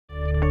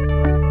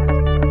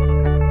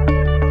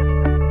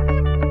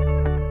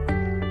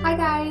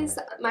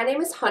guys, my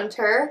name is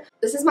Hunter.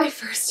 This is my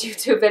first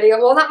YouTube video.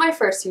 Well, not my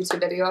first YouTube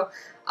video.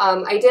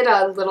 I did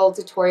a little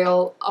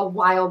tutorial a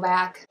while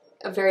back,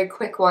 a very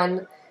quick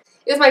one.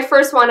 It was my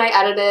first one I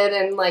edited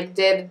and like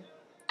did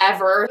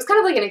ever. It was kind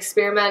of like an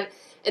experiment,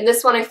 and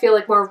this one I feel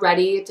like more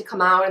ready to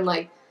come out and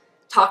like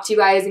talk to you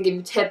guys and give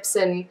you tips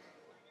and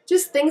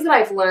just things that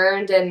I've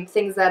learned and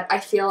things that I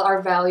feel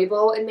are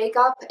valuable in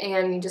makeup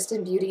and just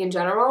in beauty in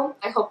general.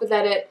 I hope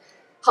that it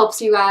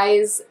helps you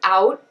guys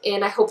out,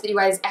 and I hope that you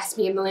guys ask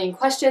me a million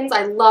questions.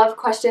 I love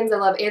questions. I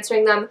love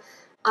answering them.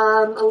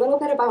 A little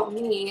bit about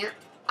me.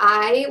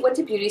 I went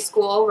to beauty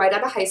school right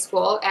out of high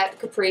school at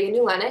Capri in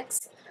New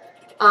Lenox.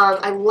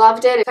 I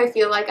loved it. I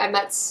feel like I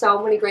met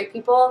so many great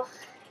people,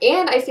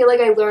 and I feel like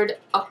I learned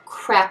a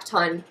crap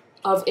ton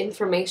of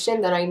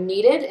information that I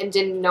needed and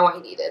didn't know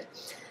I needed.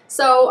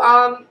 So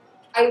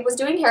I was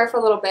doing hair for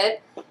a little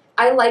bit.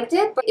 I liked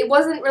it, but it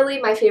wasn't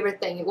really my favorite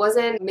thing. It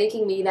wasn't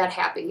making me that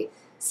happy.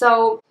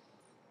 So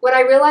when I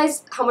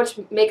realized how much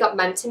makeup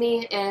meant to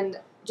me and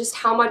just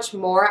how much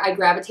more I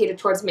gravitated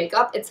towards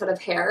makeup instead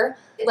of hair,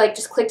 it like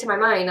just clicked in my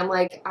mind. I'm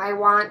like, I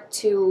want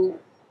to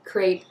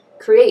create.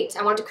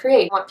 I want to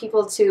create. I want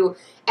people to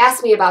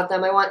ask me about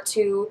them. I want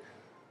to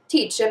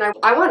teach, and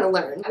I want to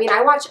learn. I mean,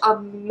 I watch a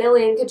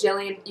million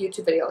kajillion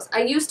YouTube videos.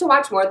 I used to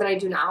watch more than I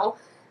do now.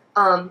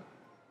 I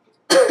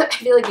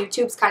feel like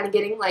YouTube's kind of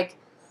getting like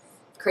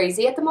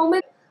crazy at the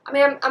moment. I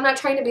mean, I'm not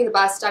trying to be the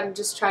best. I'm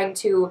just trying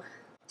to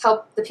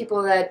help the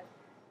people that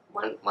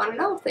want to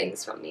know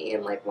things from me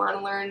and like want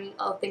to learn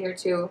a thing or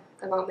two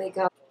about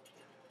makeup.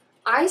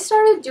 I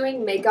started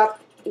doing makeup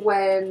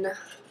when,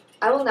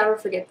 I will never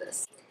forget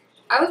this.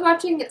 I was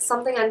watching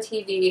something on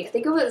TV, I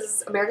think it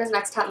was America's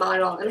Next Top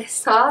Model, and I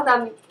saw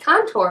them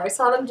contour. I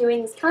saw them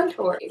doing this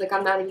contour. Like,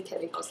 I'm not even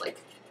kidding, I was like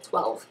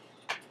 12.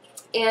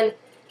 And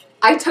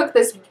I took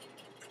this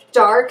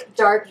dark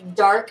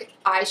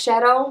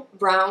eyeshadow,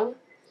 brown.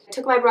 I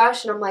took my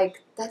brush and I'm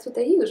like, that's what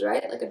they use,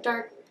 right? Like a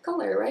dark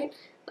color, right?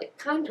 Like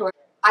contour.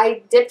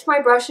 I dipped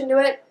my brush into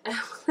it and I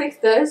was like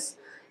this,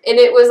 and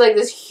it was like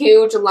this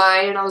huge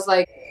line, and I was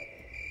like,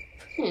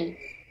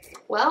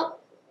 well,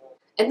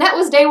 and that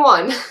was day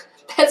one.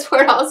 That's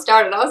where it all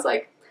started. I was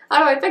like, how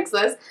do I fix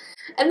this?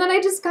 And then I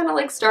just kind of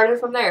like started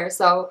from there.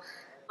 So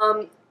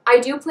I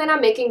do plan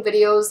on making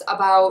videos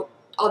about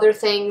other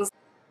things.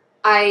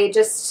 I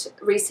just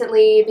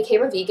recently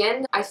became a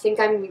vegan. I think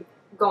I'm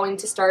going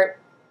to start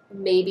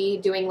maybe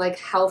doing like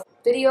health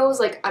videos,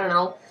 like, I don't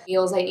know,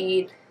 meals I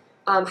eat,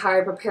 how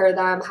I prepare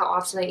them, how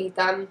often I eat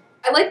them.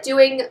 I like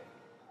doing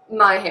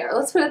my hair,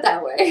 let's put it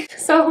that way.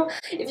 So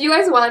if you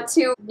guys want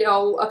to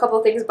know a couple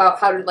of things about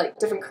how to like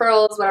different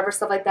curls, whatever,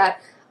 stuff like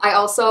that, I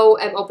also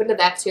am open to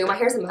that too. My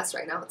hair's a mess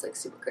right now. It's like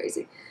super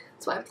crazy.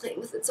 That's why I'm playing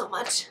with it so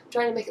much. I'm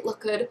trying to make it look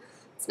good.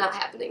 It's not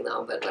happening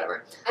though, but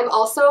whatever. I'm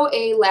also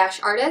a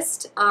lash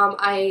artist.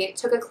 I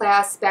took a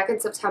class back in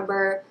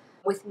September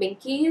with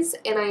Minkies,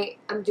 and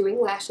I'm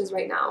doing lashes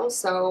right now,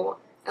 so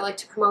I like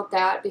to promote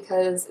that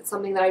because it's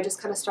something that I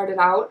just kind of started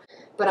out,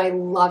 but I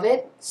love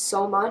it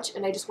so much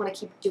and I just want to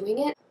keep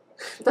doing it.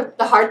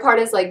 The hard part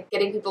is like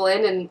getting people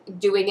in and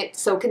doing it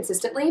so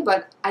consistently,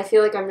 but I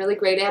feel like I'm really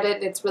great at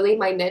it. It's really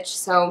my niche,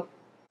 so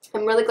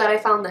I'm really glad I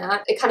found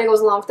that. It kind of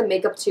goes along with the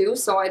makeup too,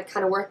 so it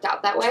kind of worked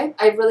out that way.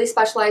 I really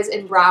specialize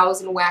in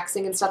brows and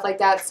waxing and stuff like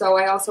that, so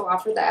I also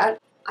offer that.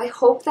 I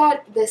hope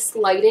that this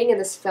lighting in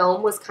this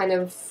film was kind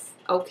of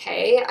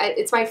okay.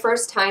 It's my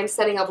first time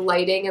setting up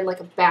lighting and like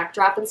a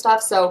backdrop and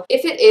stuff, so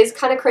if it is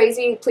kind of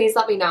crazy, please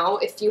let me know.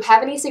 If you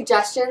have any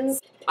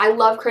suggestions, I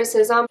love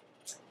criticism.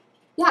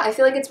 Yeah, I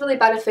feel like it's really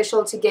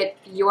beneficial to get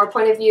your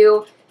point of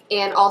view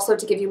and also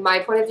to give you my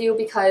point of view,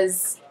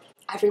 because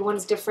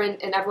everyone's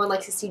different and everyone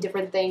likes to see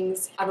different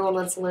things. Everyone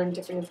wants to learn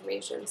different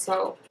information.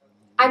 So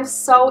I'm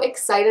so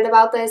excited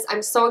about this.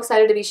 I'm so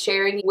excited to be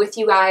sharing with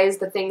you guys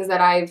the things that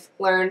I've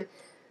learned.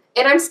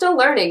 And I'm still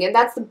learning, and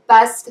that's the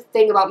best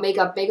thing about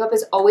makeup. Makeup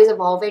is always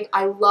evolving.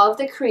 I love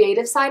the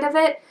creative side of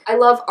it. I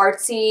love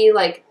artsy,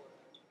 like,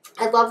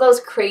 I love those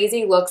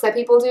crazy looks that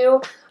people do.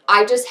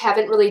 I just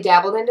haven't really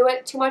dabbled into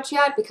it too much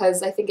yet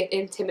because I think it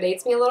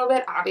intimidates me a little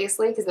bit,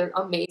 obviously, because they're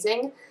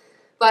amazing.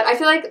 But I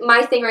feel like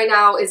my thing right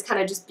now is kind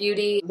of just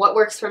beauty, what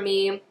works for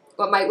me,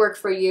 what might work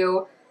for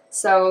you.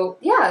 So,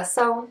 yeah,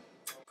 so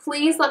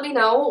please let me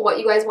know what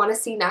you guys want to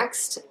see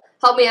next.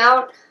 Help me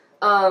out.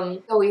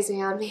 Go easy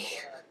on me.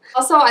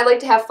 Also, I like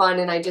to have fun,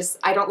 and I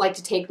don't like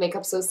to take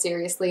makeup so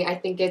seriously. I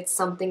think it's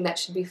something that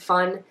should be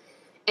fun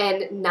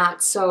and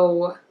not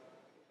so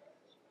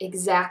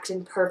exact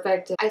and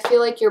perfect. I feel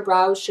like your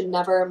brows should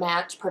never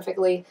match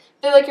perfectly.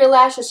 I feel like your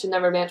lashes should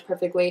never match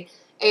perfectly.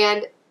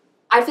 And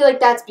I feel like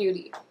that's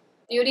beauty.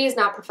 Beauty is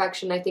not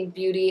perfection. I think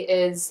beauty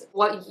is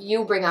what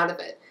you bring out of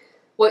it.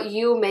 What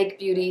you make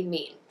beauty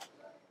mean.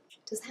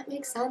 Does that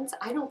make sense?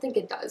 I don't think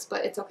it does,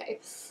 but it's okay.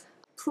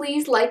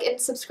 Please like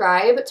and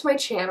subscribe to my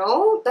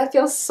channel. That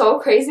feels so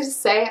crazy to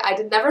say. I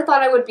never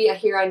thought I would be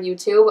here on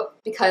YouTube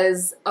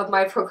because of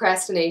my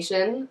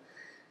procrastination.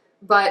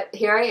 But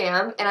here I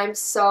am, and I'm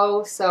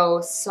so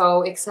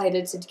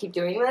excited to keep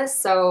doing this.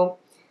 So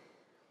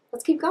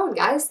let's keep going,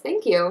 guys.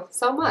 Thank you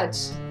so much.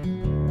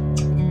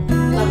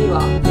 you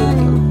all.